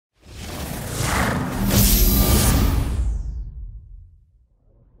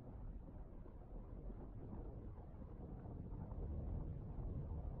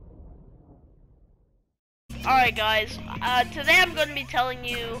Alright guys, today I'm going to be telling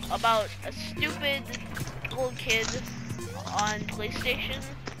you about a stupid little kid on PlayStation.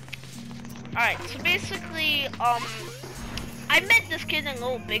 Alright, so basically, I met this kid in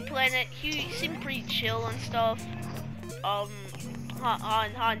Little Big Planet. He seemed pretty chill and stuff, on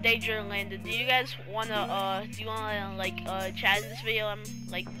Danger Landed. Do you guys wanna, chat in this video? I'm,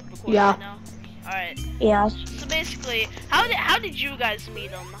 recording right now. Alright. Yeah. So basically, how did you guys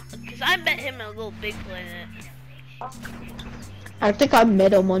meet him? Because I met him in Little Big Planet. I think I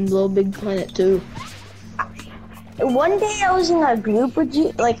met him on Little Big Planet too. One day I was in a group with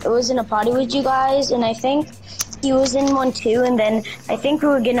you, like I was in a party with you guys, and I think he was in one too, and then I think we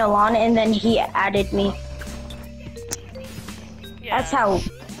were getting along, and then he added me. Yeah. That's how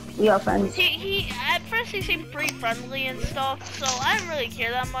we are friends. He at first he seemed pretty friendly and stuff, so I didn't really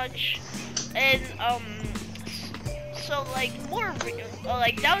care that much. And so like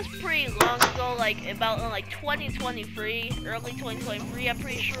that was pretty long ago, like about 2023, early 2023, I'm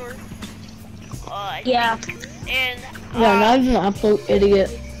pretty sure. Yeah. And yeah, now he's an absolute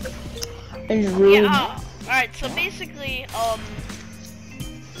idiot. And rude. Yeah. Alright, so basically,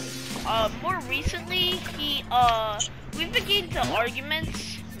 more recently, we've been getting into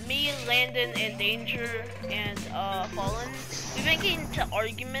arguments. Me, Landon, and Danger, and Fallen. We've been getting into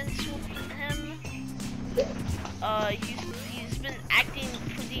arguments with him. He's been acting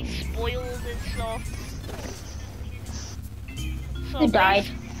pretty spoiled and stuff. So Who died?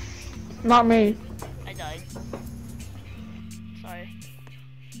 Not me. I died. Sorry.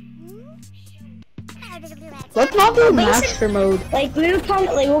 Let's not do master mode. Like we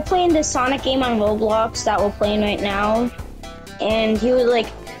were playing the Sonic game on Roblox that we're playing right now, and he was like,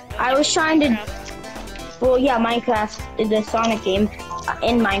 I was trying to, well yeah, Minecraft, the Sonic game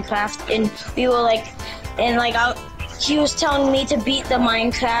in Minecraft, and we were like, he was telling me to beat the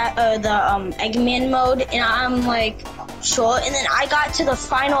Minecraft, the Eggman mode, and I'm like, sure. And then I got to the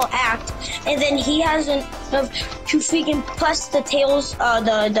final act, and then he hasn't to freaking press the tails,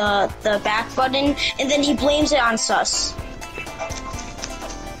 the back button, and then he blames it on sus.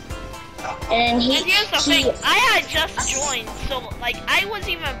 And here's the thing, I had just joined, so like I wasn't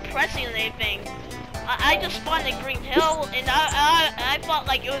even pressing anything. I just spawned at Green Hill, and I thought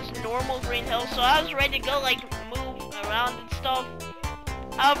like it was normal Green Hill, so I was ready to go like move around and stuff.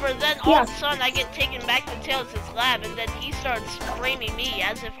 However, then all of a sudden I get taken back to Tails' lab, and then he starts framing me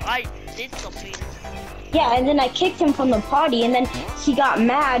as if I did something. Yeah, and then I kicked him from the party, and then he got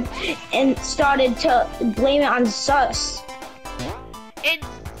mad and started to blame it on sus. And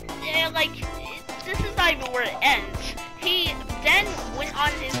this is not even where it ends. He then went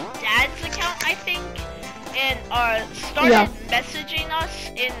on his dad's account, I think, and started messaging us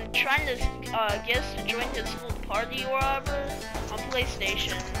and trying to get us to join his little party or whatever on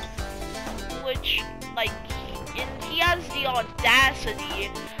PlayStation. Which, and he has the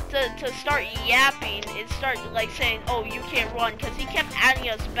audacity to start yapping and start saying, oh, you can't run, because he kept adding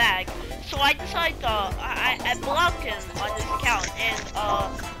us back. So I decided to, I blocked him on this account, and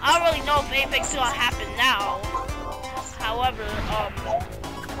I don't really know if anything's gonna happen now. However,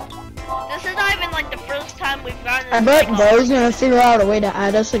 this is not even the first time we've gotten. I bet Bo's gonna figure out a way to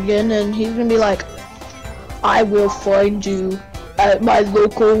add us again, and he's gonna be like, I will find you at my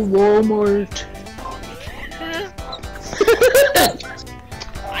local Walmart.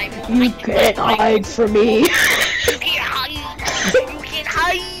 You can't hide from me. You can't hide. You can't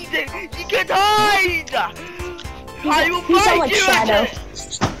hide. You can't hide. I will find you. Shadow.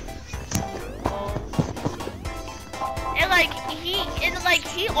 And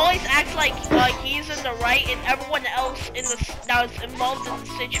he always acts like he's in the right, and everyone else that was involved in the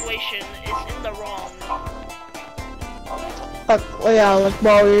situation is in the wrong.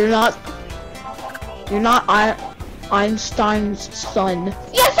 Well, you're not Einstein's son.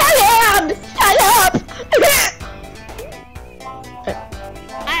 Yes, I am! Shut up!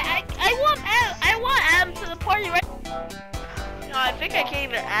 I want Adam to the party right. No, I think I can't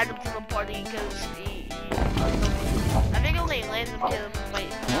even add him to the party because I think only Landon can pretty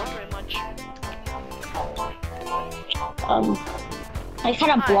much. I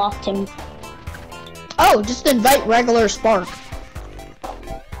kind of blocked him. Oh, just invite regular Spark.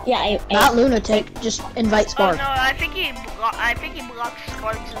 Yeah, not Lunatic. Just invite Spark. Oh no, I think he blocked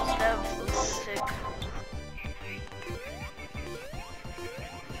Sparks instead of Lunatic.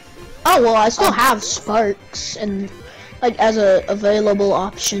 Oh well, I still have Sparks and as a available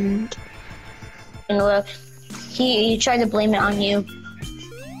option. And look, he tried to blame it on you.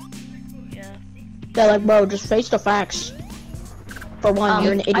 Yeah, bro, just face the facts. For one,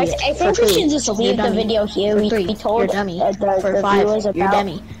 you're an idiot. I think we should just leave the video here. For 3, we told you're a dummy. the For 5, viewers you're a about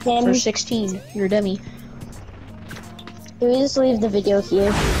dummy. him. For 16, you're a dummy. Can we just leave the video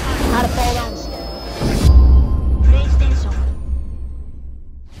here? How to fall down